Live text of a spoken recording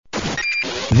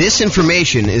This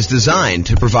information is designed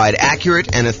to provide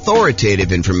accurate and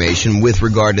authoritative information with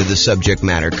regard to the subject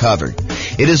matter covered.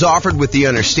 It is offered with the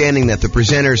understanding that the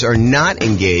presenters are not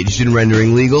engaged in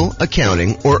rendering legal,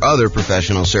 accounting, or other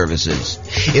professional services.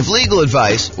 If legal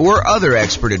advice or other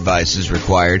expert advice is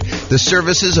required, the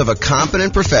services of a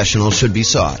competent professional should be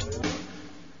sought.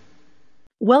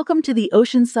 Welcome to the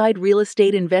Oceanside Real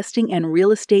Estate Investing and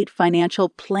Real Estate Financial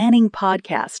Planning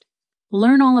Podcast.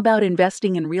 Learn all about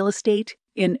investing in real estate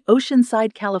in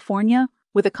Oceanside, California,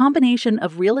 with a combination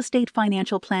of real estate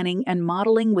financial planning and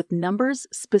modeling with numbers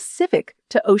specific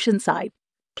to Oceanside,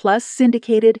 plus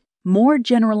syndicated, more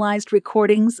generalized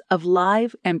recordings of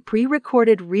live and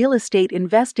pre-recorded real estate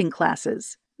investing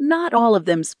classes, not all of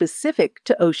them specific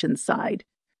to Oceanside.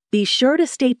 Be sure to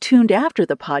stay tuned after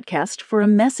the podcast for a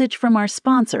message from our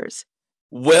sponsors.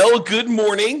 Well, good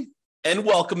morning and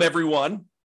welcome, everyone.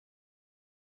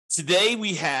 Today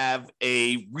we have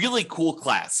a really cool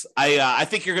class. I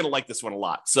think you're going to like this one a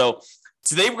lot. So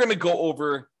today we're going to go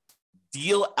over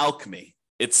Deal Alchemy.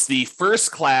 It's the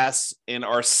first class in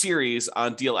our series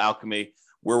on Deal Alchemy,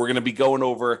 where we're going to be going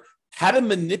over how to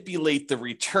manipulate the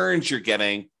returns you're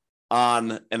getting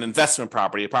on an investment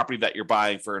property, a property that you're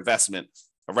buying for investment,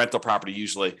 a rental property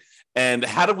usually, and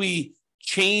how do we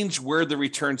change where the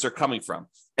returns are coming from.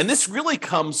 And this really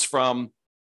comes from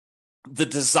the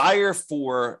desire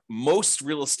for most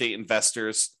real estate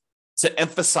investors to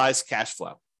emphasize cash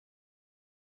flow.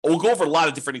 We'll go over a lot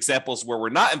of different examples where we're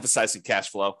not emphasizing cash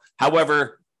flow.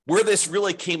 However, where this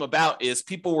really came about is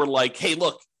people were like, hey,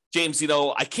 look, James,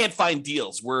 I can't find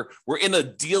deals. We're in a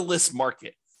deal-less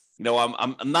market.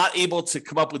 I'm not able to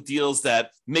come up with deals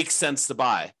that make sense to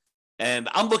buy. And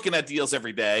I'm looking at deals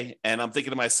every day and I'm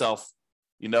thinking to myself,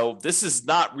 this is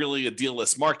not really a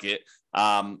deal-less market.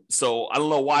 So I don't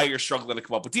know why you're struggling to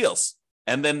come up with deals.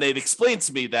 And then they'd explain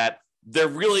to me that they're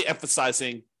really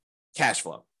emphasizing cash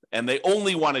flow and they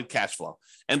only wanted cash flow.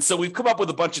 And so we've come up with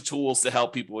a bunch of tools to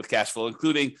help people with cash flow,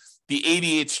 including the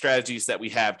 88 strategies that we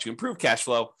have to improve cash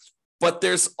flow. But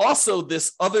there's also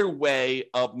this other way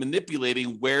of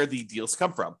manipulating where the deals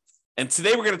come from. And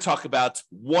today we're going to talk about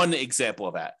one example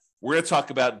of that. We're going to talk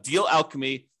about Deal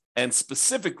Alchemy and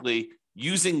specifically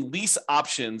using lease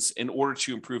options in order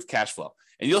to improve cash flow.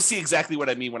 And you'll see exactly what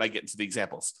I mean when I get into the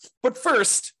examples. But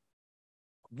first,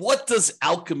 what does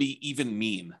alchemy even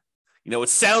mean? It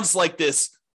sounds like this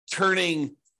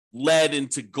turning lead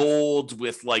into gold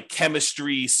with like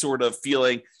chemistry sort of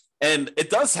feeling. And it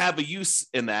does have a use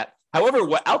in that. However,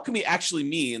 what alchemy actually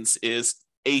means is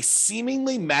a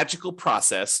seemingly magical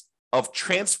process of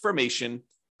transformation,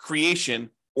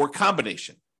 creation, or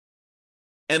combination.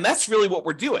 And that's really what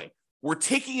we're doing. We're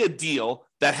taking a deal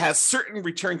that has certain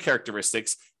return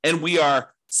characteristics, and we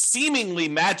are seemingly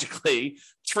magically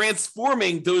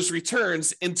transforming those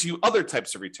returns into other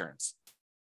types of returns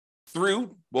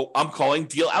through what I'm calling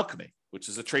deal alchemy, which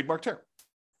is a trademark term.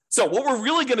 So what we're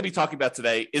really going to be talking about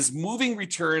today is moving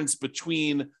returns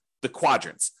between the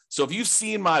quadrants. So if you've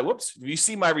seen my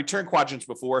return quadrants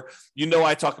before,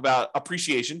 I talk about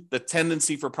appreciation, the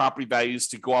tendency for property values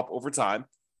to go up over time,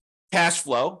 cash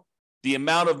flow, the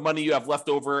amount of money you have left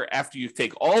over after you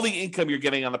take all the income you're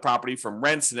getting on the property from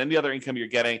rents and any other income you're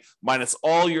getting, minus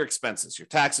all your expenses, your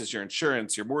taxes, your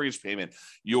insurance, your mortgage payment,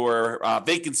 your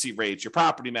vacancy rates, your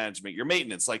property management, your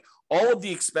maintenance, like all of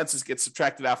the expenses get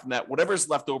subtracted out from that. Whatever's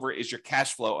left over is your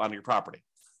cash flow on your property.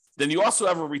 Then you also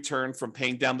have a return from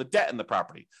paying down the debt in the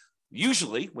property.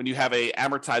 Usually when you have a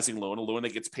amortizing loan, a loan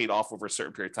that gets paid off over a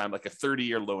certain period of time, like a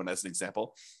 30-year loan as an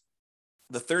example,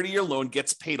 the 30-year loan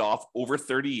gets paid off over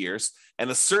 30 years, and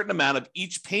a certain amount of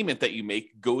each payment that you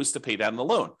make goes to pay down the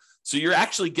loan. So you're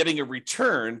actually getting a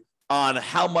return on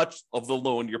how much of the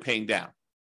loan you're paying down.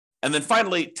 And then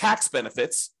finally, tax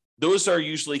benefits. Those are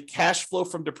usually cash flow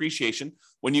from depreciation.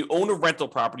 When you own a rental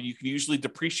property, you can usually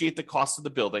depreciate the cost of the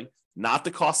building, not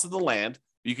the cost of the land.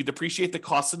 You can depreciate the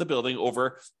cost of the building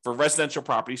over, for residential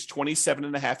properties, 27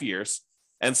 and a half years.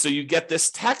 And so you get this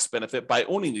tax benefit by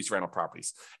owning these rental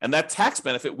properties. And that tax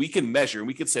benefit we can measure, and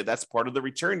we can say that's part of the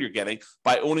return you're getting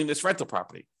by owning this rental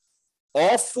property.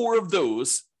 All four of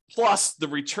those, plus the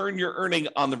return you're earning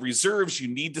on the reserves you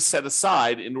need to set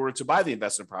aside in order to buy the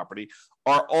investment property,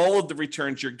 are all of the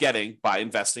returns you're getting by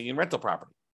investing in rental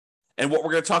property. And what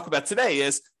we're going to talk about today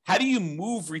is how do you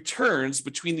move returns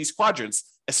between these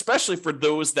quadrants, especially for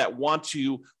those that want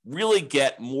to really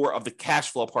get more of the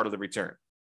cash flow part of the return.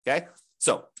 Okay.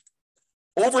 So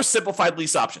oversimplified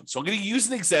lease option. So I'm going to use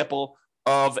an example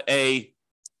of a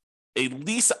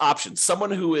lease option,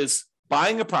 someone who is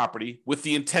buying a property with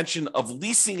the intention of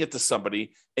leasing it to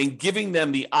somebody and giving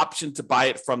them the option to buy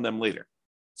it from them later.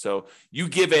 So you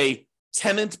give a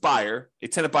tenant buyer. A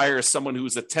tenant buyer is someone who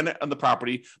is a tenant on the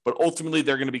property, but ultimately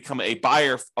they're going to become a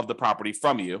buyer of the property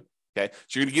from you. Okay.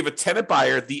 So you're going to give a tenant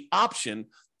buyer the option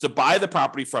to buy the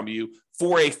property from you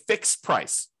for a fixed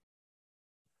price.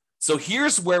 So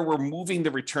here's where we're moving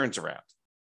the returns around.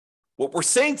 What we're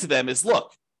saying to them is,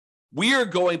 look, we are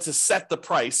going to set the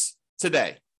price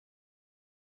today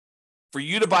for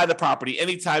you to buy the property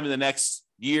anytime in the next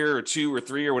year or 2 or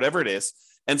 3 or whatever it is.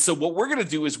 And so what we're going to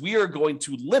do is we are going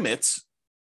to limit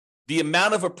the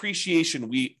amount of appreciation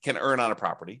we can earn on a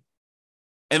property.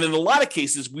 And in a lot of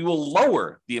cases, we will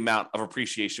lower the amount of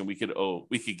appreciation we could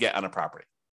get on a property.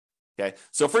 Okay.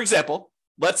 So for example,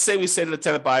 let's say we say to the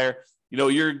tenant buyer,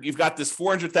 you've got this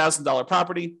 $400,000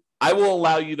 property. I will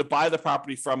allow you to buy the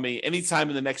property from me anytime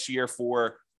in the next year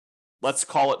for, let's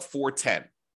call it $410,000.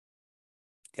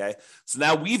 Okay. So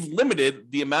now we've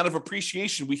limited the amount of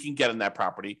appreciation we can get in that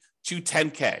property to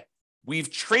 $10,000.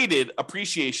 We've traded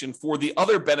appreciation for the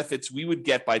other benefits we would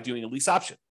get by doing a lease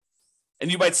option.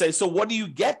 And you might say, so what do you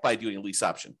get by doing a lease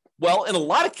option? Well, in a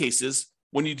lot of cases,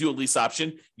 when you do a lease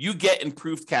option, you get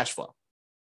improved cash flow.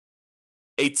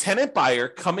 A tenant buyer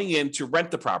coming in to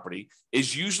rent the property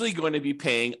is usually going to be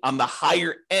paying on the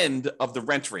higher end of the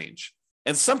rent range,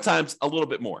 and sometimes a little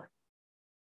bit more.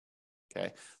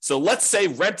 Okay, so let's say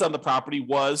rent on the property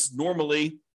was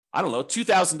normally,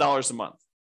 $2,000 a month.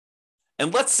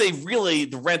 And let's say really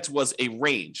the rent was a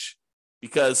range,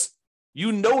 because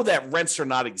that rents are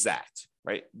not exact,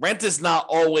 right? Rent is not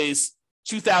always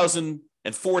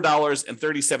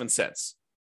 $2,004.37.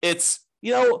 It's,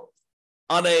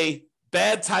 on a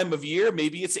bad time of year,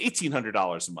 maybe it's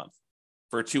 $1,800 a month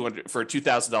for a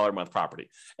 $2,000 a month property.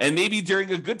 And maybe during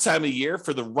a good time of year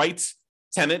for the right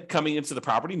tenant coming into the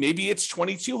property, maybe it's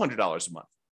 $2,200 a month.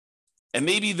 And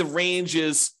maybe the range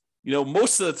is,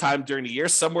 most of the time during the year,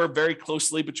 somewhere very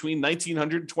closely between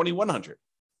 $1,900 and $2,100.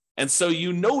 And so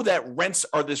that rents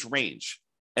are this range.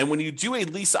 And when you do a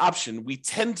lease option, we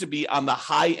tend to be on the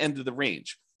high end of the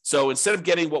range. So instead of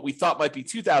getting what we thought might be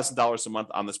 $2,000 a month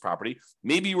on this property,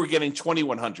 maybe we're getting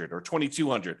 $2,100 or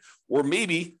 $2,200, or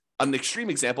maybe an extreme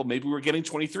example, maybe we're getting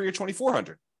 $2,300 or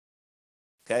 $2,400.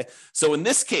 Okay. So in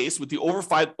this case, with the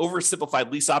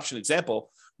oversimplified lease option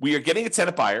example, we are getting a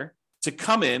tenant buyer to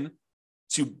come in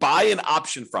to buy an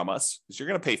option from us, because you're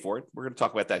going to pay for it. We're going to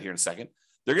talk about that here in a second.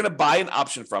 They're going to buy an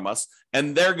option from us,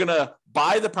 and they're going to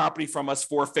buy the property from us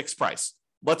for a fixed price.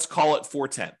 Let's call it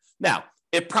 $410,000. Now,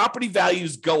 if property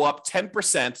values go up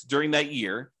 10% during that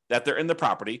year that they're in the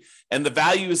property, and the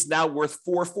value is now worth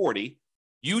 $440,000,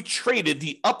 you traded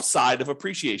the upside of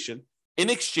appreciation in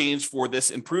exchange for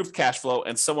this improved cash flow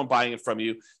and someone buying it from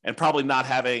you, and probably not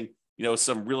having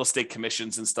some real estate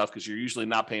commissions and stuff, because you're usually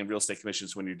not paying real estate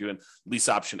commissions when you're doing lease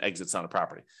option exits on a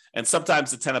property. And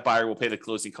sometimes the tenant buyer will pay the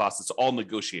closing costs. It's all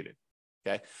negotiated.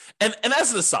 Okay. And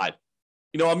as an aside,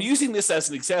 I'm using this as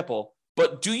an example,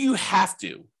 but do you have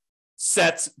to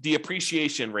set the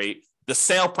appreciation rate, the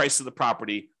sale price of the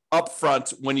property up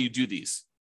front when you do these?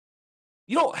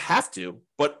 You don't have to,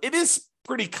 but it is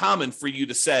pretty common for you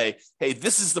to say, hey,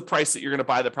 this is the price that you're going to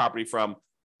buy the property from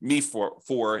me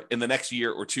for in the next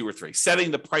year or 2 or 3,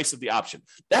 setting the price of the option.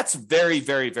 That's very,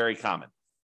 very, very common.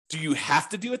 Do you have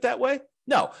to do it that way?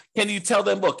 No. Can you tell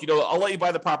them, look, I'll let you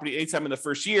buy the property anytime in the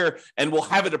first year, and we'll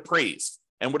have it appraised.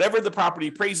 And whatever the property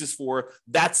appraises for,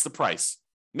 that's the price.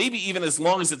 Maybe even as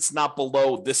long as it's not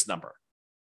below this number.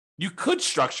 You could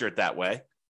structure it that way.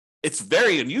 It's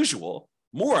very unusual,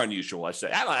 more unusual, I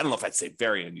say. I don't know if I'd say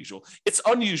very unusual. It's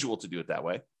unusual to do it that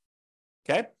way.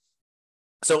 Okay.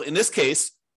 So in this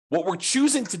case, what we're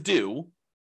choosing to do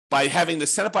by having the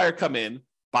tenant buyer come in,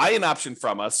 buy an option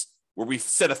from us, where we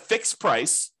set a fixed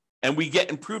price and we get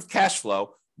improved cash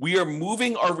flow, we are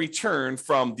moving our return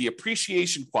from the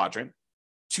appreciation quadrant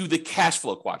to the cash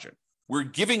flow quadrant. We're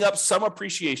giving up some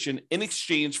appreciation in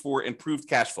exchange for improved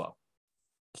cash flow.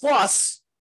 Plus,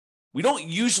 we don't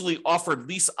usually offer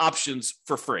lease options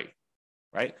for free,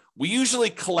 right? We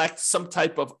usually collect some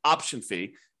type of option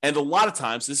fee. And a lot of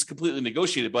times, this is completely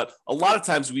negotiated, but a lot of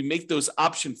times we make those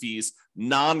option fees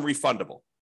non-refundable,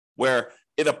 where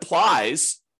it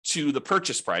applies to the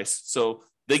purchase price. So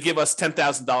they give us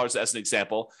 $10,000 as an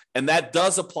example, and that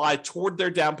does apply toward their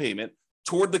down payment,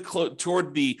 toward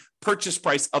the purchase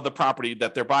price of the property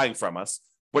that they're buying from us.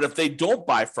 But if they don't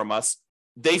buy from us,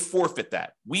 they forfeit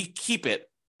that. We keep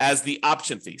it as the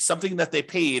option fee, something that they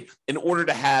paid in order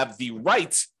to have the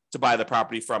right to buy the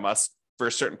property from us for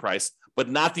a certain price, but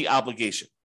not the obligation.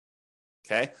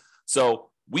 Okay. So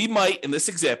we might, in this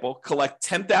example, collect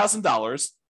 $10,000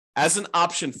 as an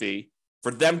option fee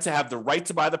for them to have the right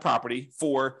to buy the property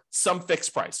for some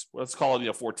fixed price. Let's call it,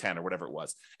 $410,000 or whatever it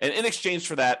was. And in exchange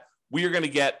for that, we are going to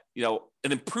get,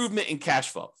 an improvement in cash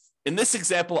flow. In this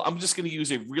example, I'm just going to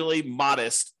use a really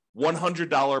modest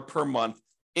 $100 per month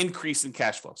increase in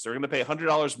cash flow. So we're going to pay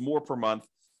 $100 more per month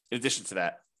in addition to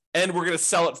that. And we're going to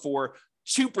sell it for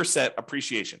 2%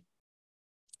 appreciation.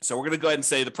 So we're going to go ahead and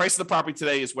say the price of the property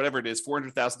today is whatever it is,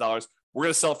 $400,000. We're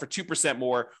going to sell it for 2%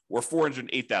 more, or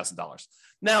 $408,000.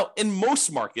 Now, in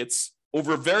most markets,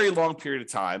 over a very long period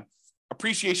of time,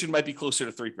 appreciation might be closer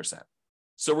to 3%.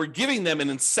 So we're giving them an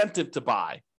incentive to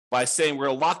buy by saying we're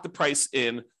going to lock the price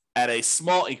in at a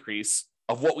small increase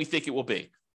of what we think it will be.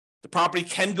 The property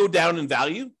can go down in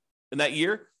value in that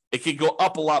year. It could go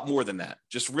up a lot more than that.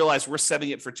 Just realize we're setting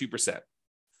it for 2%.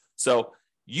 So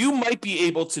you might be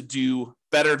able to do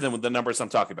better than the numbers I'm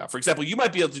talking about. For example, you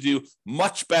might be able to do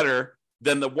much better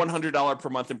than the $100 per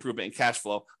month improvement in cash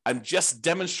flow. I'm just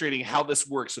demonstrating how this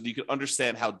works so that you can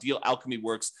understand how Deal Alchemy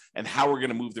works and how we're going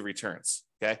to move the returns.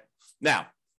 Okay. Now,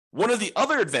 one of the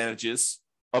other advantages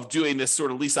of doing this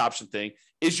sort of lease option thing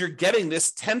is you're getting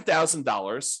this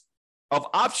 $10,000 of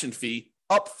option fee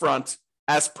upfront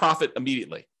as profit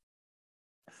immediately.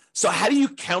 So how do you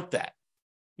count that?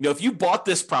 If you bought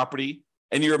this property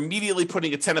and you're immediately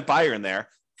putting a tenant buyer in there,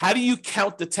 how do you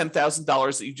count the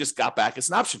 $10,000 that you just got back as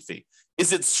an option fee?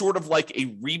 Is it sort of like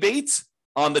a rebate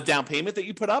on the down payment that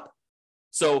you put up?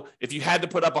 So if you had to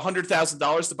put up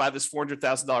 $100,000 to buy this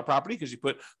 $400,000 property because you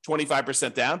put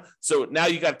 25% down, so now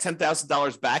you got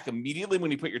 $10,000 back immediately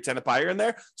when you put your tenant buyer in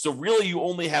there. So really you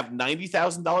only have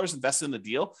 $90,000 invested in the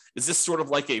deal. Is this sort of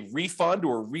like a refund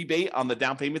or a rebate on the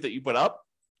down payment that you put up?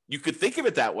 You could think of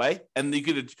it that way, and you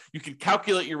could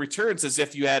calculate your returns as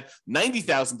if you had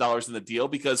 $90,000 in the deal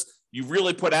because you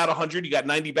really put out 100, you got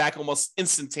 90 back almost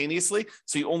instantaneously.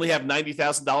 So you only have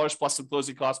 $90,000 plus some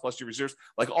closing costs plus your reserves,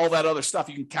 like all that other stuff.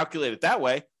 You can calculate it that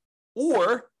way,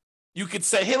 or you could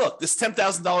say, "Hey, look, this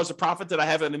 $10,000 of profit that I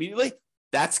have in immediately,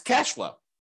 that's cash flow."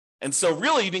 And so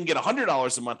really, you didn't get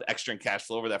 $100 a month extra in cash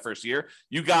flow over that first year.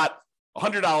 You got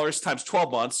 $100 times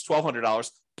 12 months,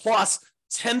 $1,200 plus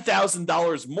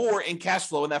 $10,000 more in cash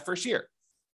flow in that first year.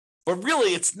 But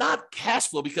really, it's not cash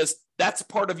flow because that's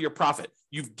part of your profit.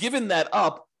 You've given that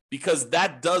up because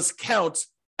that does count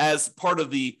as part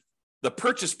of the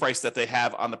purchase price that they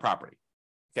have on the property.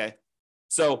 Okay.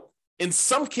 So in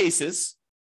some cases,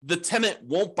 the tenant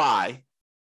won't buy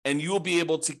and you will be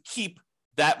able to keep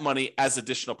that money as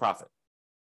additional profit.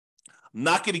 I'm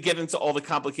not going to get into all the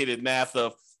complicated math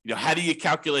of, how do you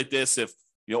calculate this if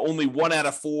only 1 out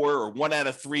of 4 or 1 out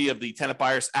of 3 of the tenant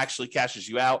buyers actually cashes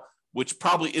you out, which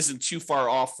probably isn't too far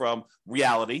off from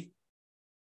reality,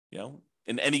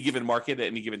 in any given market at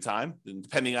any given time, and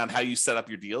depending on how you set up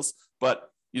your deals. But,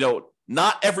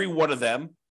 not every one of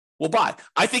them will buy.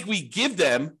 I think we give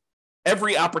them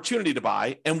every opportunity to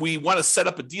buy, and we want to set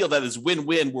up a deal that is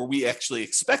win-win where we actually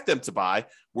expect them to buy,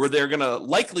 where they're going to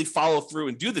likely follow through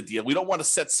and do the deal. We don't want to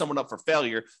set someone up for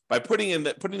failure by putting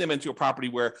them into a property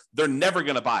where they're never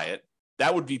going to buy it.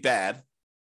 That would be bad.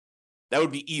 That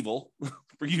would be evil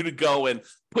for you to go and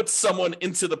put someone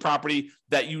into the property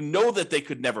that that they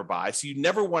could never buy. So you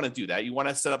never want to do that. You want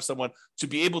to set up someone to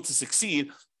be able to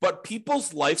succeed, but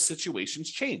people's life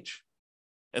situations change.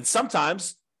 And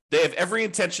sometimes they have every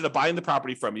intention of buying the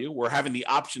property from you or having the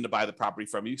option to buy the property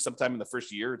from you sometime in the first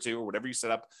year or two or whatever you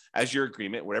set up as your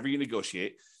agreement, whatever you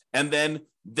negotiate. And then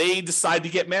they decide to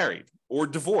get married or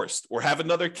divorced or have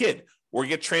another kid or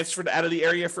get transferred out of the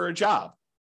area for a job.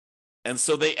 And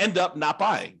so they end up not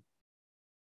buying.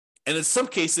 And in some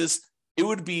cases, it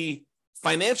would be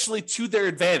financially to their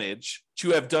advantage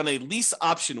to have done a lease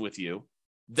option with you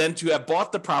than to have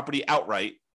bought the property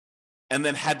outright and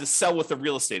then had to sell with a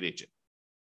real estate agent.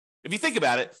 If you think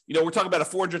about it, we're talking about a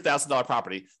 $400,000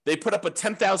 property. They put up a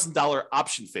 $10,000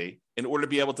 option fee in order to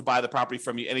be able to buy the property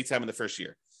from you anytime in the first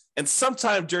year. And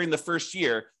sometime during the first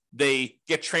year, they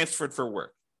get transferred for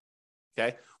work.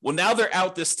 Okay. Well, now they're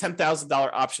out this $10,000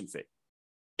 option fee.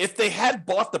 If they had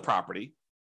bought the property,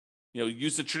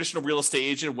 used a traditional real estate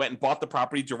agent, went and bought the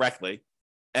property directly,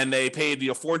 and they paid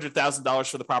 $400,000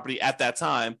 for the property at that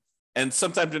time, and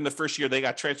sometime during the first year they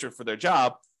got transferred for their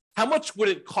job, how much would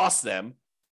it cost them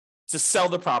to sell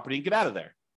the property and get out of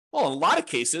there? Well, in a lot of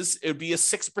cases, it would be a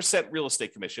 6% real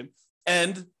estate commission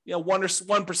and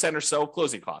 1% or so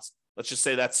closing costs. Let's just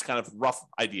say that's kind of a rough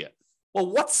idea.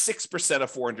 Well, what's 6%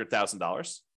 of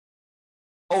 $400,000?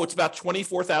 Oh, it's about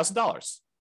 $24,000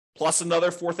 plus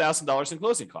another $4,000 in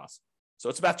closing costs. So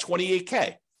it's about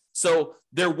 $28K. So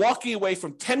they're walking away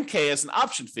from $10K as an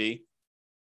option fee.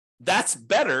 That's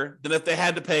better than if they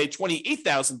had to pay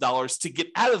 $28,000 to get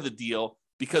out of the deal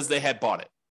because they had bought it.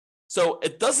 So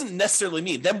it doesn't necessarily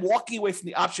mean them walking away from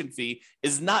the option fee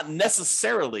is not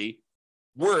necessarily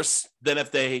worse than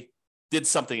if they did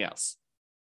something else.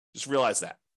 Just realize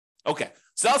that. Okay,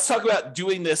 so now let's talk about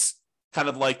doing this kind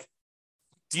of like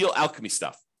deal alchemy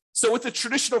stuff. So with the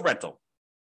traditional rental,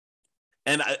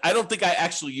 and I don't think I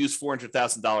actually use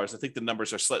 $400,000. I think the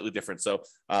numbers are slightly different. So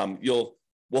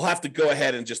we'll have to go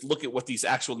ahead and just look at what these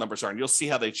actual numbers are, and you'll see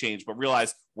how they change. But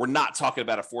realize we're not talking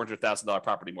about a $400,000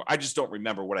 property anymore. I just don't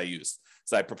remember what I used.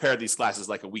 So I prepared these classes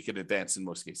like a week in advance in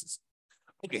most cases.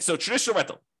 Okay, so traditional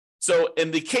rental. So in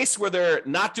the case where they're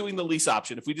not doing the lease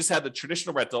option, if we just had the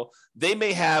traditional rental, they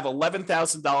may have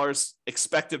 $11,000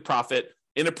 expected profit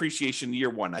in appreciation year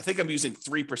one. I think I'm using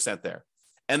 3% there.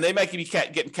 And they might be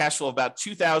getting cash flow of about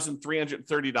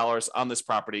 $2,330 on this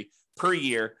property per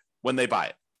year when they buy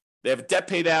it. They have a debt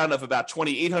pay down of about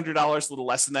 $2,800, a little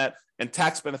less than that, and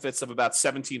tax benefits of about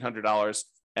 $1,700.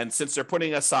 And since they're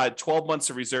putting aside 12 months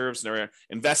of reserves and they're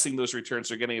investing those returns,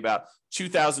 they're getting about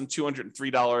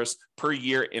 $2,203 per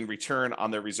year in return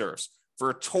on their reserves for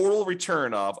a total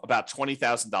return of about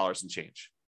 $20,000 and change.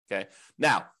 Okay.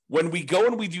 Now, when we go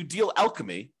and we do deal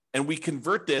alchemy and we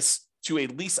convert this to a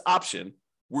lease option,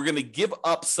 we're going to give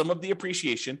up some of the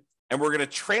appreciation and we're going to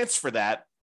transfer that.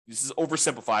 This is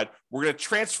oversimplified. We're going to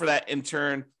transfer that in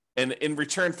turn and in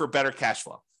return for better cash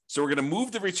flow. So we're going to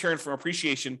move the return from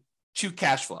appreciation to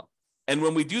cash flow. And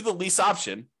when we do the lease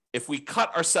option, if we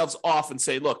cut ourselves off and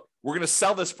say, look, we're going to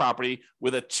sell this property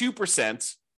with a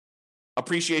 2%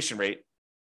 appreciation rate,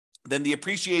 then the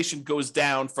appreciation goes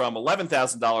down from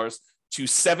 $11,000 to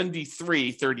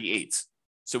 $73,338.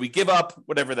 So we give up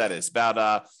whatever that is,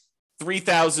 about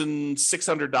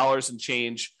 $3,600 and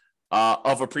change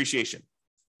of appreciation.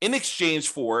 In exchange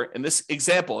for, in this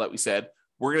example that we said,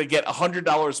 we're going to get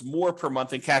 $100 more per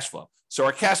month in cash flow. So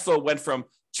our cash flow went from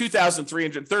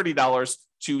 $2,330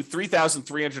 to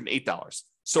 $3,308.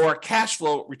 So our cash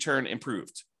flow return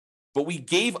improved, but we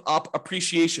gave up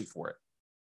appreciation for it.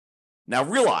 Now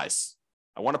realize,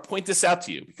 I want to point this out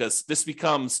to you because this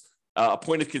becomes a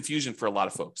point of confusion for a lot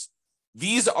of folks.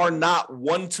 These are not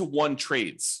one-to-one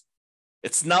trades.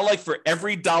 It's not like for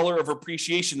every dollar of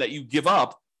appreciation that you give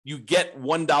up, you get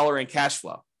 $1 in cash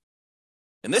flow.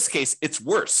 In this case, it's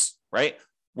worse, right?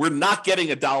 We're not getting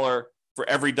 $1 for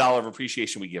every dollar of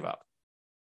appreciation we give up.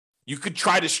 You could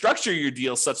try to structure your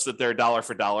deal such that they're dollar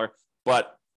for dollar,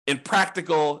 but in the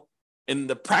practical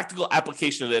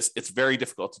application of this, it's very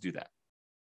difficult to do that.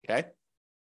 Okay.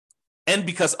 And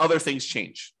because other things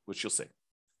change, which you'll see.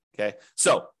 Okay.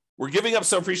 So we're giving up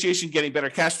some appreciation, getting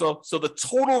better cash flow. So the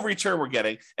total return we're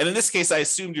getting, and in this case, I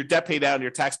assumed your debt pay down and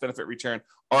your tax benefit return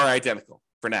are identical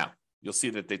for now. You'll see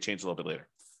that they change a little bit later.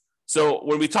 So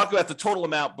when we talk about the total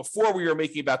amount, before we were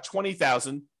making about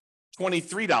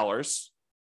 $20,023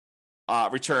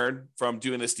 return from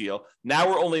doing this deal. Now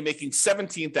we're only making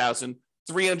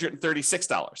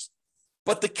 $17,336.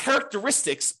 But the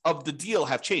characteristics of the deal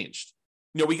have changed.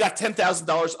 You know, we got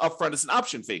 $10,000 upfront as an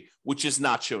option fee, which is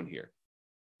not shown here.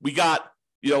 We got,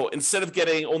 instead of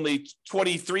getting only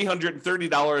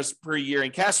 $2,330 per year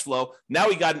in cash flow, now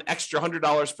we got an extra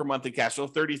 $100 per month in cash flow,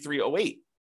 $3,308.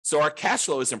 So our cash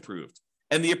flow is improved.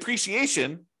 And the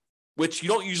appreciation, which you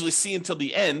don't usually see until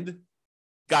the end,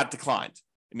 got declined.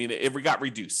 I mean, it got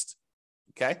reduced.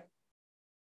 Okay?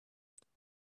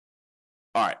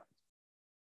 All right.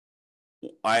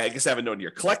 I guess I have a note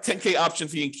here. Collect $10K option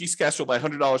fee, increase cash flow by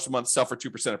 $100 a month, sell for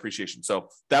 2% appreciation. So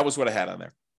that was what I had on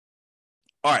there.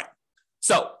 All right.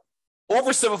 So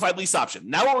oversimplified lease option.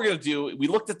 Now what we're going to do, we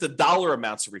looked at the dollar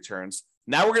amounts of returns.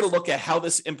 Now we're going to look at how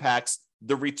this impacts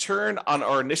the return on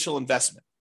our initial investment.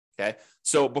 Okay.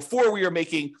 So before we were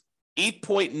making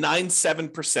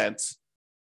 8.97%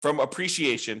 from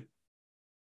appreciation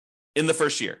in the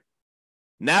first year.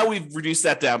 Now we've reduced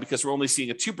that down because we're only seeing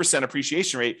a 2%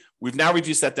 appreciation rate. We've now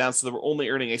reduced that down so that we're only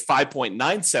earning a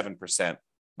 5.97%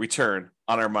 return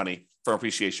on our money from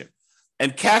appreciation.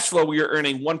 And cash flow, we are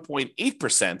earning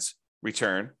 1.8%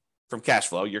 return from cash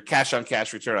flow, your cash on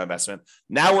cash return on investment.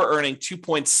 Now we're earning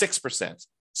 2.6%.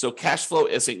 So cash flow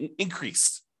is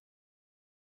increased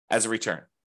as a return.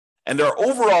 And our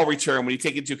overall return, when you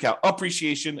take into account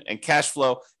appreciation and cash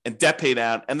flow and debt pay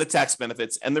down and the tax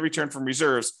benefits and the return from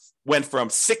reserves, went from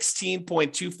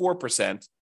 16.24%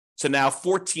 to now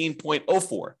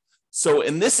 14.04%. So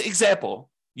in this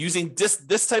example, using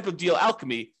this type of deal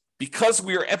alchemy, because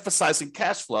we are emphasizing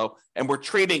cash flow and we're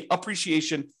trading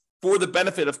appreciation for the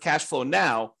benefit of cash flow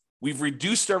now, we've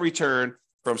reduced our return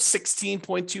from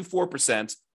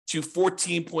 16.24% to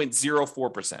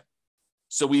 14.04%.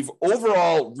 So we've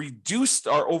overall reduced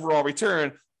our overall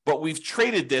return, but we've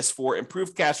traded this for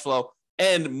improved cash flow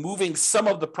and moving some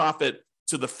of the profit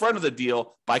to the front of the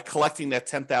deal by collecting that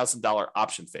 $10,000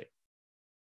 option fee.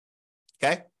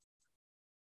 Okay?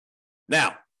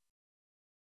 Now,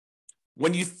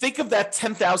 When you think of that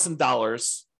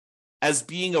 $10,000 as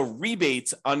being a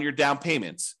rebate on your down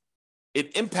payment,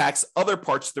 it impacts other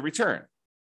parts of the return.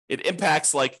 It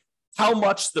impacts like how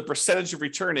much the percentage of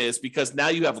return is, because now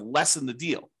you have less in the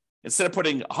deal. Instead of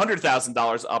putting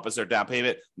 $100,000 up as our down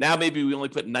payment, now maybe we only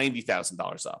put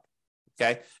 $90,000 up.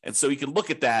 Okay. And so you can look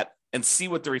at that and see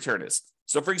what the return is.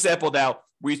 So for example, now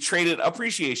we traded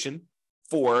appreciation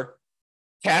for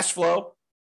cash flow,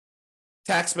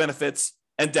 tax benefits,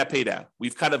 and debt pay down.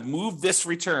 We've kind of moved this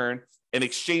return and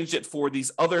exchanged it for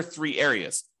these other three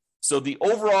areas. So the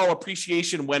overall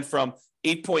appreciation went from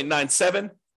 8.97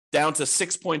 down to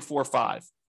 6.45.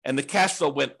 And the cash flow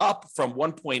went up from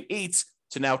 1.8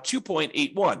 to now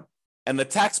 2.81. And the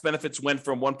tax benefits went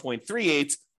from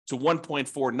 1.38 to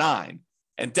 1.49.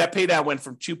 And debt pay down went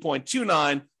from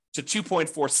 2.29 to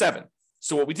 2.47.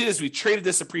 So what we did is we traded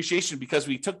this appreciation because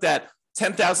we took that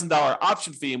 $10,000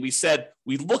 option fee and we said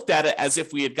we looked at it as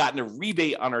if we had gotten a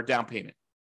rebate on our down payment.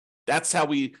 That's how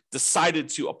we decided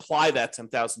to apply that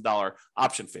 $10,000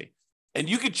 option fee. And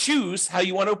you could choose how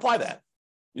you want to apply that.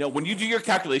 When you do your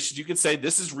calculations, you can say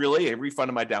this is really a refund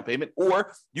of my down payment,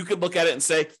 or you could look at it and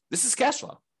say this is cash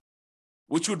flow,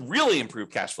 which would really improve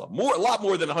cash flow a lot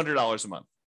more than $100 a month,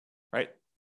 right?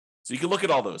 So you can look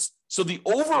at all those. So the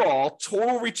overall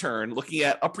total return, looking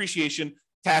at appreciation,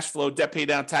 cash flow, debt pay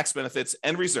down, tax benefits,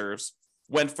 and reserves,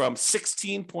 went from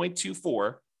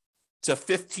 16.24 to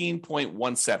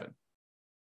 15.17.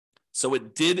 So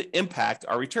it did impact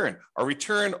our return. Our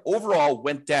return overall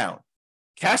went down.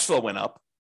 Cash flow went up,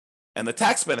 and the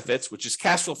tax benefits, which is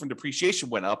cash flow from depreciation,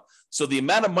 went up. So the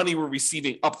amount of money we're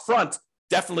receiving upfront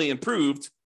definitely improved,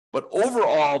 but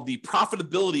overall, the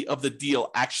profitability of the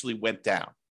deal actually went down.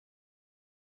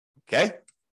 Okay?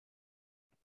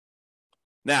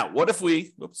 Now, what if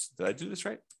we, did I do this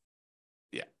right?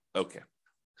 Yeah, okay.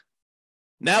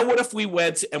 Now, what if we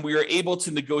went and we were able to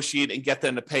negotiate and get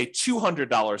them to pay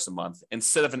 $200 a month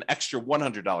instead of an extra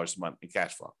 $100 a month in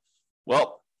cash flow?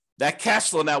 Well, that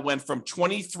cash flow now went from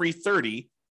 $2,330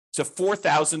 to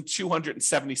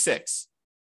 $4,276.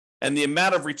 And the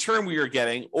amount of return we were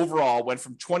getting overall went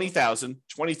from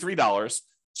 $20,023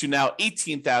 to now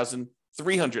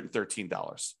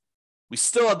 $18,313. We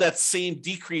still had that same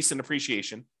decrease in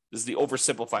appreciation. This is the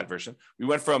oversimplified version. We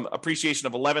went from appreciation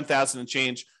of $11,000 and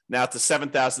change now to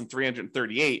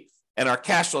 $7,338. And our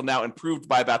cash flow now improved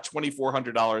by about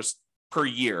 $2,400 per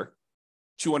year,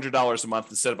 $200 a month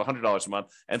instead of $100 a month.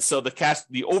 And so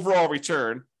the overall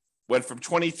return went from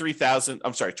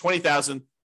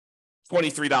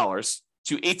 $20,023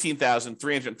 to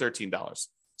 $18,313.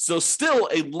 So still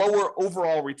a lower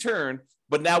overall return,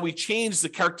 but now we changed the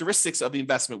characteristics of the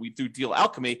investment through Deal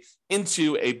Alchemy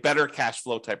into a better cash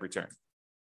flow type return.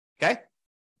 Okay?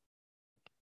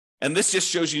 And this just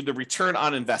shows you the return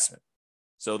on investment.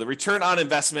 So the return on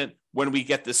investment, when we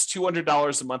get this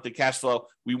 $200 a month in cash flow,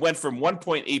 we went from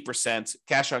 1.8%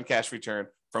 cash on cash return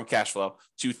from cash flow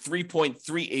to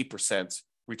 3.38%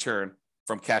 return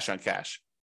from cash on cash.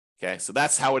 Okay, so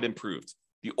that's how it improved.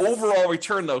 The overall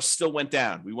return, though, still went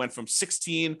down. We went from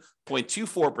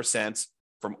 16.24%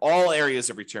 from all areas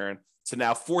of return to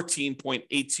now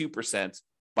 14.82%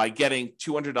 by getting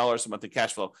 $200 a month in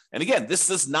cash flow. And again, this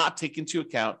does not take into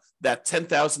account that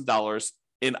 $10,000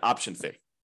 in option fee.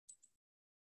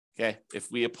 Okay,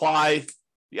 if we apply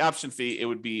the option fee, it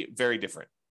would be very different,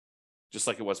 just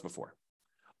like it was before.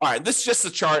 All right, this is just a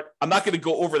chart. I'm not going to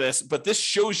go over this, but this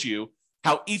shows you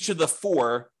how each of the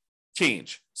four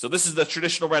change. So this is the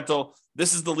traditional rental.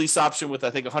 This is the lease option with, I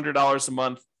think, $100 a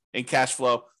month in cash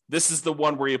flow. This is the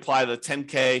one where you apply the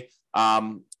 $10K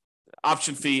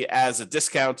option fee as a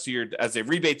discount as a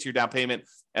rebate to your down payment.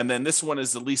 And then this one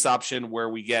is the lease option where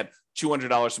we get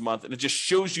 $200 a month. And it just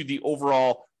shows you the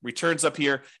overall returns up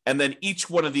here. And then each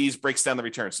one of these breaks down the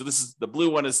return. So this is the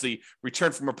blue one is the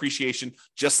return from appreciation,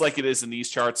 just like it is in these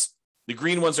charts. The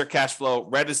green ones are cash flow.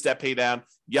 Red is debt pay down.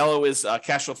 Yellow is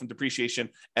cash flow from depreciation.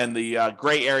 And the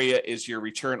gray area is your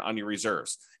return on your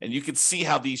reserves. And you can see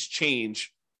how these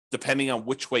change depending on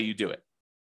which way you do it.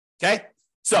 Okay?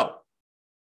 So,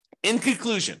 in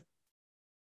conclusion,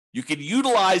 you can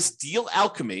utilize Deal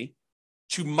Alchemy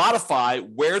to modify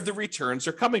where the returns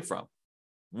are coming from.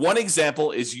 One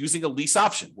example is using a lease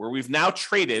option, where we've now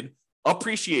traded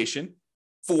appreciation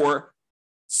for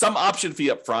some option fee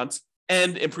up front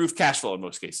and improved cash flow in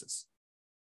most cases.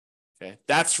 Okay,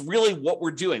 that's really what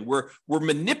we're doing. We're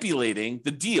manipulating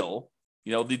the deal.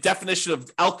 The definition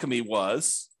of alchemy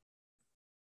was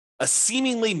a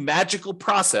seemingly magical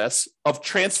process of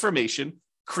transformation,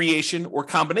 creation, or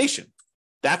combination.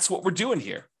 That's what we're doing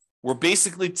here. We're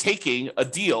basically taking a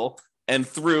deal and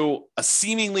through a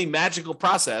seemingly magical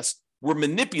process, we're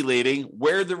manipulating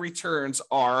where the returns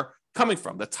are coming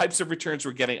from, the types of returns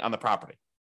we're getting on the property.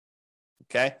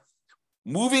 Okay?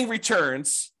 Moving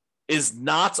returns is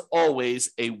not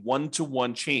always a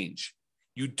one-to-one change.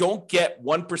 You don't get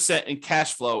 1% in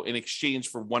cash flow in exchange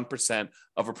for 1%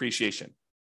 of appreciation.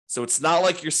 So it's not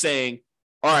like you're saying,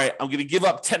 all right, I'm going to give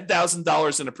up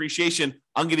 $10,000 in appreciation.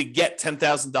 I'm going to get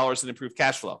 $10,000 in improved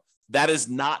cash flow. That is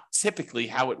not typically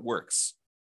how it works.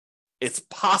 It's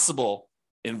possible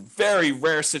in very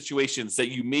rare situations that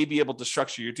you may be able to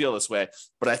structure your deal this way,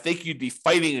 but I think you'd be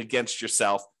fighting against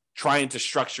yourself trying to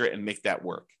structure it and make that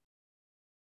work.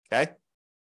 Okay?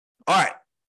 All right.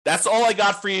 That's all I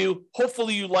got for you.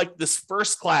 Hopefully you liked this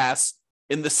first class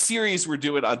in the series we're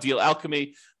doing on Deal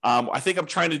Alchemy. I think I'm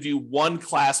trying to do one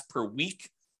class per week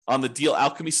on the Deal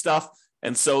Alchemy stuff.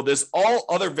 And so there's all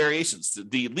other variations.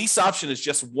 The lease option is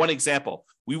just one example.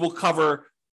 We will cover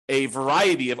a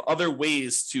variety of other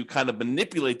ways to kind of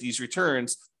manipulate these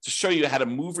returns to show you how to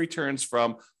move returns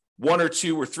from 1 or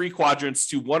 2 or 3 quadrants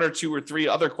to 1 or 2 or 3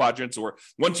 other quadrants, or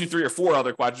 1, 2, 3 or 4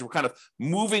 other quadrants. We're kind of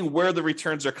moving where the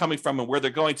returns are coming from and where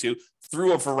they're going to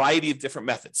through a variety of different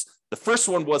methods. The first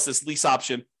one was this lease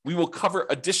option. We will cover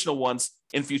additional ones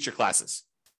in future classes.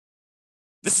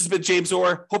 This has been James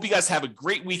Orr. Hope you guys have a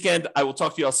great weekend. I will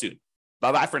talk to you all soon.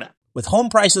 Bye-bye for now. With home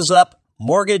prices up,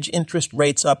 mortgage interest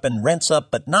rates up, and rents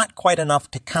up, but not quite enough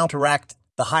to counteract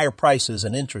the higher prices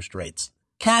and interest rates,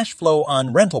 cash flow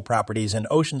on rental properties in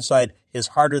Oceanside is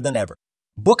harder than ever.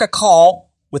 Book a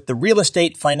call with the Real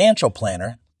Estate Financial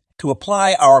Planner to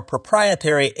apply our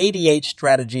proprietary 88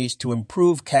 strategies to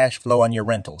improve cash flow on your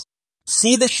rentals.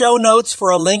 See the show notes for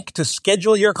a link to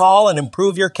schedule your call and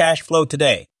improve your cash flow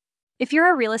today. If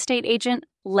you're a real estate agent,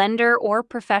 lender, or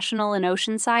professional in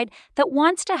Oceanside that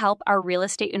wants to help our real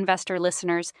estate investor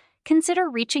listeners, consider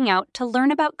reaching out to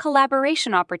learn about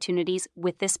collaboration opportunities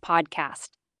with this podcast.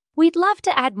 We'd love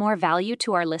to add more value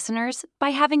to our listeners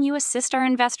by having you assist our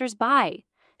investors buy,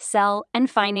 sell, and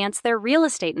finance their real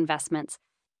estate investments.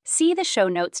 See the show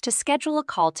notes to schedule a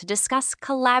call to discuss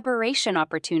collaboration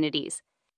opportunities.